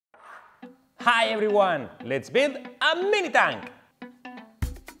Hi everyone, let's build a mini tank!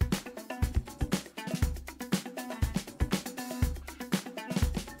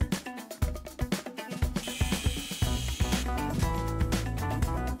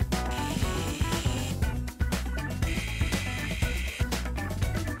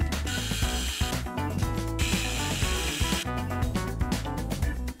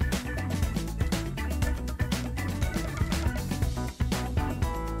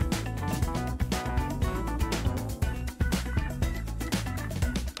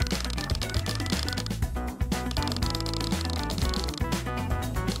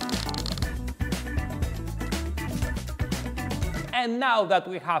 And now that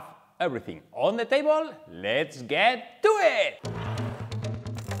we have everything on the table, let's get to it!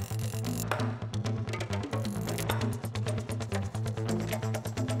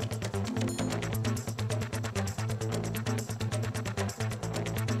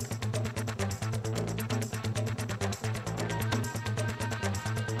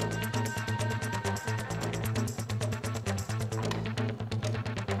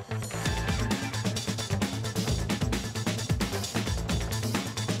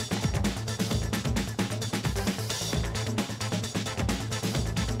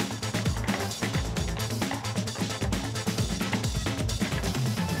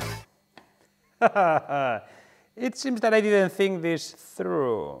 It seems that I didn't think this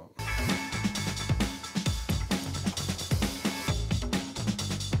through.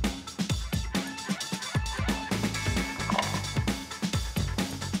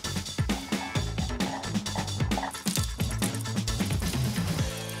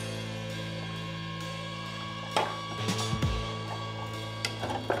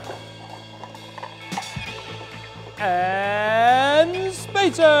 And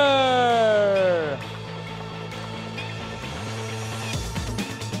spacer!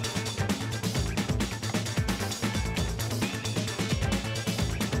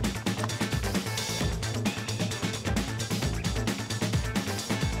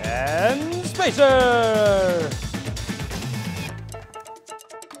 And spacer!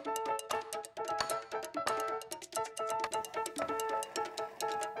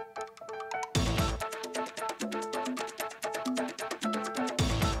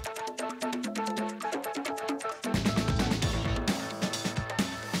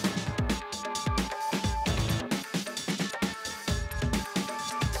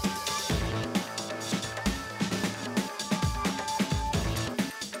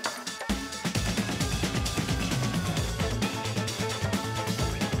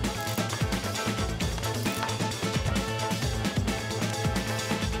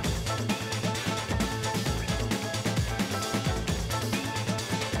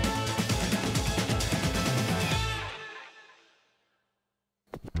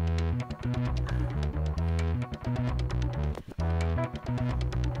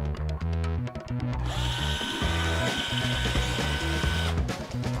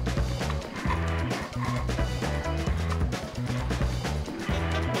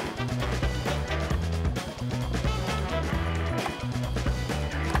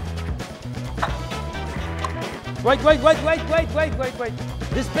 Wait.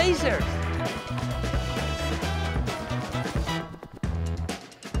 The spacers!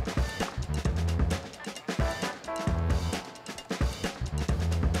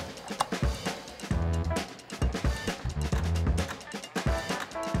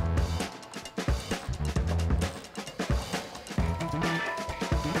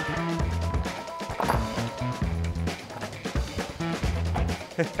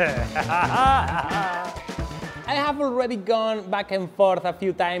 I have already gone back and forth a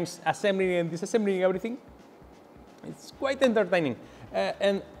few times, assembling and disassembling everything. It's quite entertaining.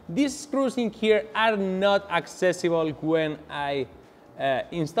 And these screws in here are not accessible when I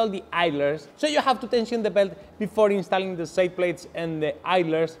install the idlers. So you have to tension the belt before installing the side plates and the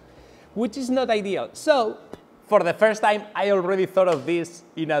idlers, which is not ideal. So for the first time, I already thought of this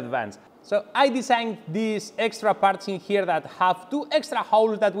in advance. So I designed these extra parts in here that have two extra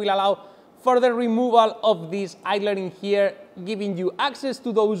holes that will allow for the removal of this idler in here, giving you access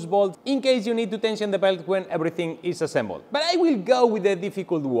to those bolts in case you need to tension the belt when everything is assembled. But I will go with the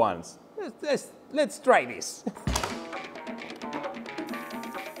difficult ones. Let's try this.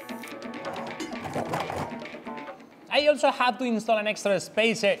 I also have to install an extra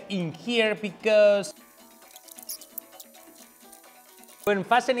spacer in here because when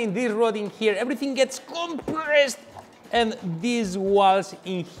fastening this rod in here, everything gets compressed and these walls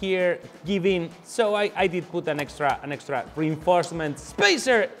in here give in. So I did put an extra reinforcement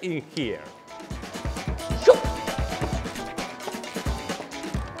spacer in here.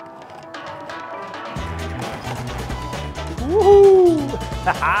 Woohoo!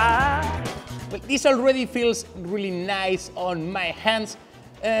 Well, this already feels really nice on my hands.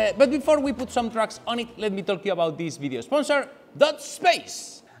 But before we put some tracks on it, let me talk to you about this video sponsor,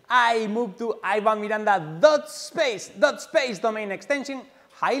 .space. I moved to Ivan Miranda .space. .space domain extension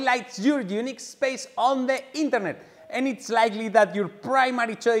highlights your unique space on the internet, and it's likely that your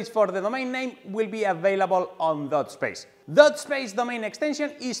primary choice for the domain name will be available on .space. .space domain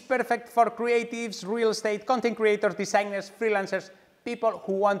extension is perfect for creatives, real estate, content creators, designers, freelancers, people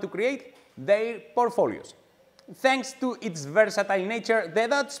who want to create their portfolios. Thanks to its versatile nature,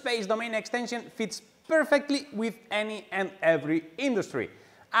 the .space domain extension fits perfectly with any and every industry.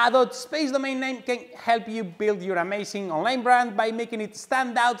 A .space domain name can help you build your amazing online brand by making it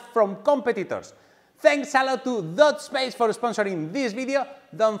stand out from competitors. Thanks a lot to .space for sponsoring this video.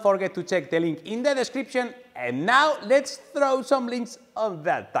 Don't forget to check the link in the description. And now let's throw some links on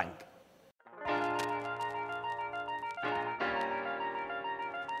that tank.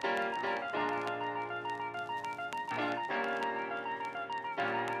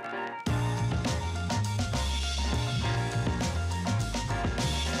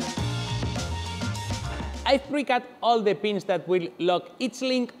 I've pre-cut all the pins that will lock each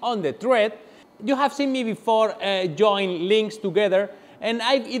link on the thread. You have seen me before join links together, and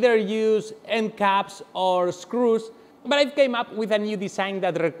I've either used end caps or screws, but I've came up with a new design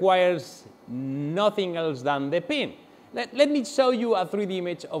that requires nothing else than the pin. Let me show you a 3D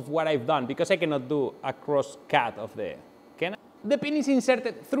image of what I've done, because I cannot do a cross cut of the, can I? The pin is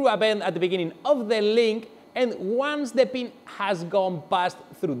inserted through a bend at the beginning of the link, and once the pin has gone past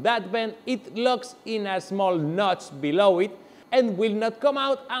through that bend, it locks in a small notch below it and will not come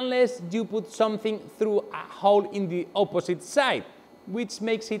out unless you put something through a hole in the opposite side, which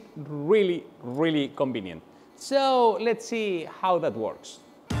makes it really, really convenient. So let's see how that works.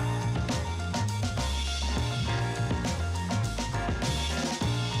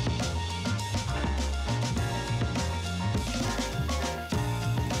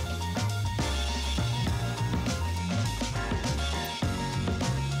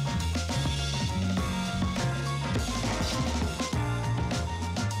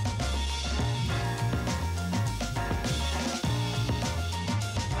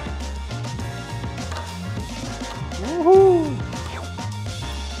 Woohoo!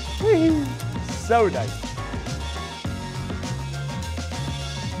 So nice.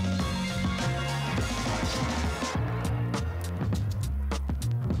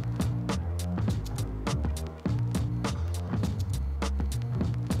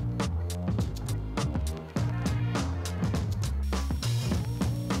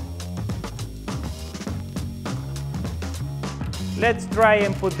 Let's try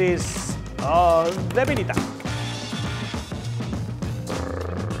and put this on the mini tank.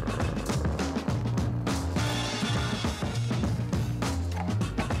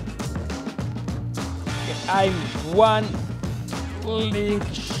 I'm one link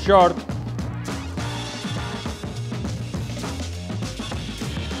short.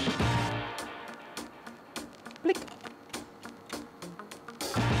 Click.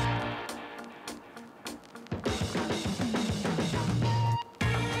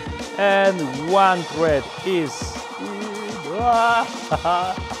 And one thread is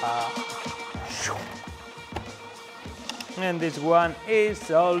and this one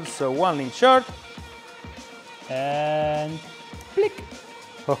is also one link short. And flick.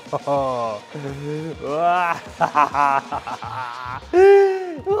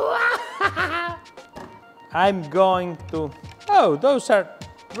 I'm going to, oh, those are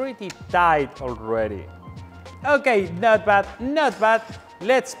pretty tight already. Okay, not bad, not bad.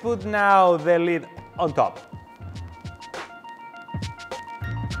 Let's put now the lid on top.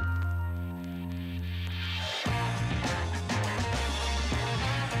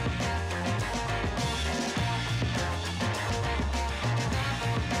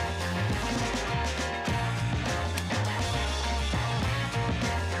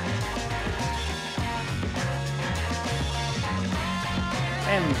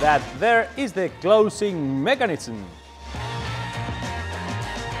 And that there is the closing mechanism.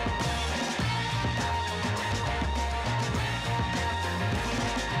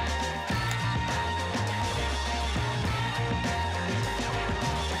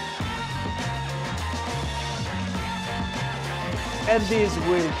 And this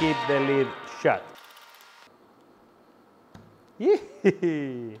will keep the lid shut.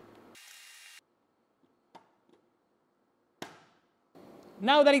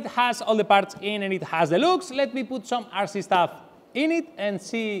 Now that it has all the parts in and it has the looks, let me put some RC stuff in it and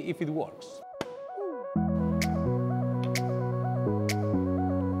see if it works.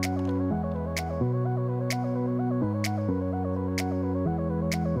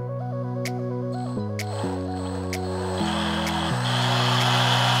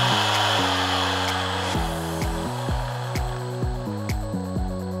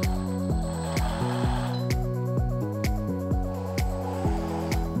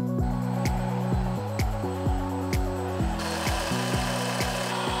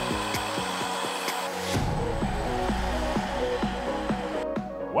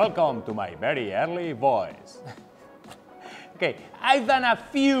 welcome to my very early voice. Okay, I've done a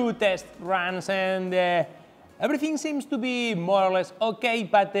few test runs and everything seems to be more or less okay,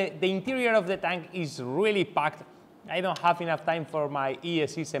 but the interior of the tank is really packed. I don't have enough time for my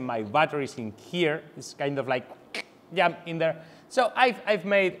ESCs and my batteries in here. It's kind of like jam in there. So I've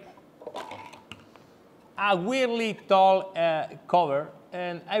made a weirdly tall cover,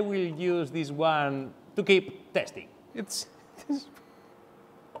 and I will use this one to keep testing.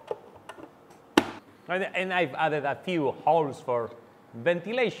 And I've added a few holes for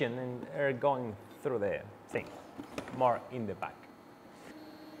ventilation and air going through the thing, more in the back.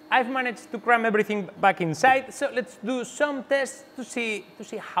 I've managed to cram everything back inside, so let's do some tests to see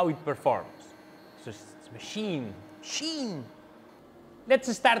how it performs. So it's machine.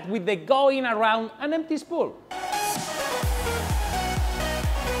 Let's start with the going around an empty spool.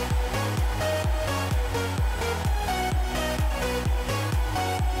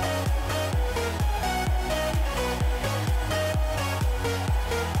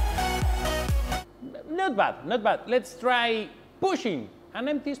 Not bad, not bad. Let's try pushing an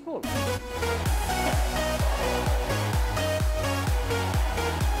empty spool.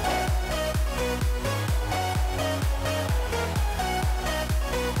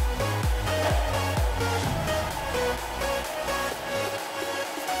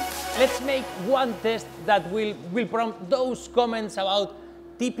 Let's make one test that will prompt those comments about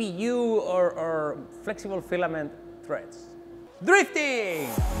TPU or flexible filament threads. Drifting!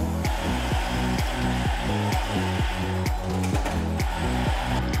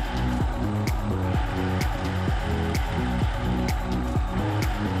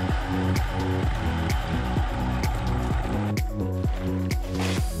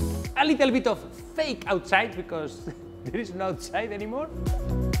 A little bit of fake outside because there is no outside anymore.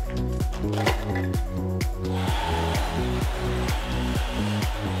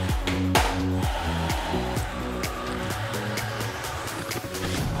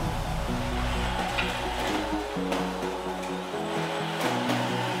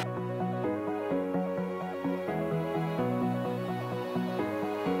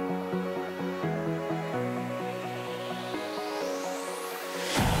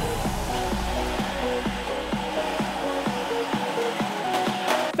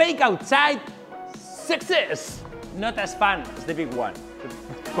 Fake outside, success! Not as fun as the big one, but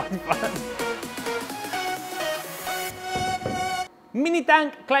quite fun. Mini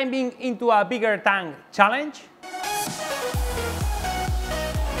tank climbing into a bigger tank challenge.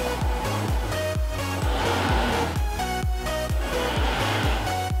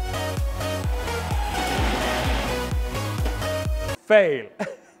 Fail.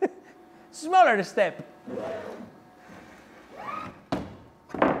 Smaller step.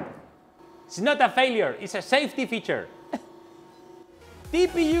 It's not a failure, it's a safety feature.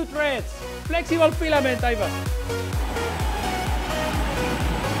 TPU threads, flexible filament, Ivan.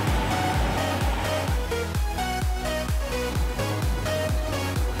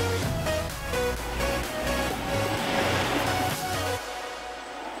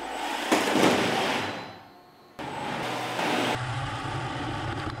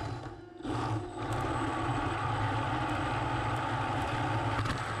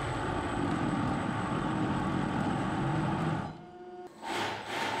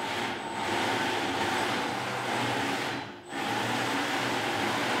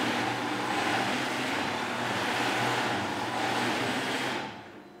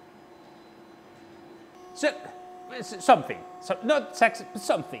 So, something, so not sex, but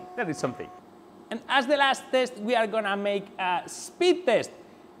something, that is something. And as the last test, we are gonna make a speed test.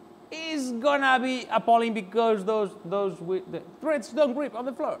 It's gonna be appalling because the threads don't grip on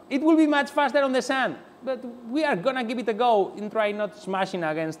the floor. It will be much faster on the sand, but we are gonna give it a go and try not smashing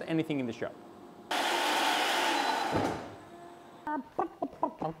against anything in the shop.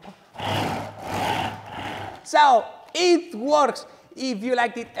 So, it works. If you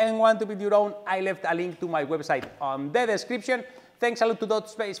liked it and want to build your own, I left a link to my website on the description. Thanks a lot to Dot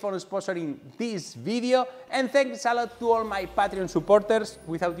Space for sponsoring this video, and thanks a lot to all my Patreon supporters.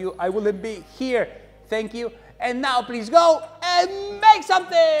 Without you, I wouldn't be here. Thank you. And now please go and make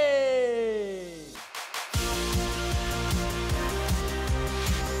something!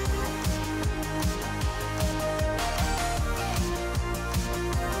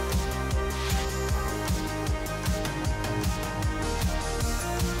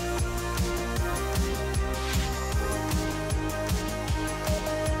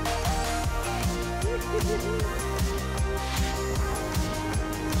 Thank you.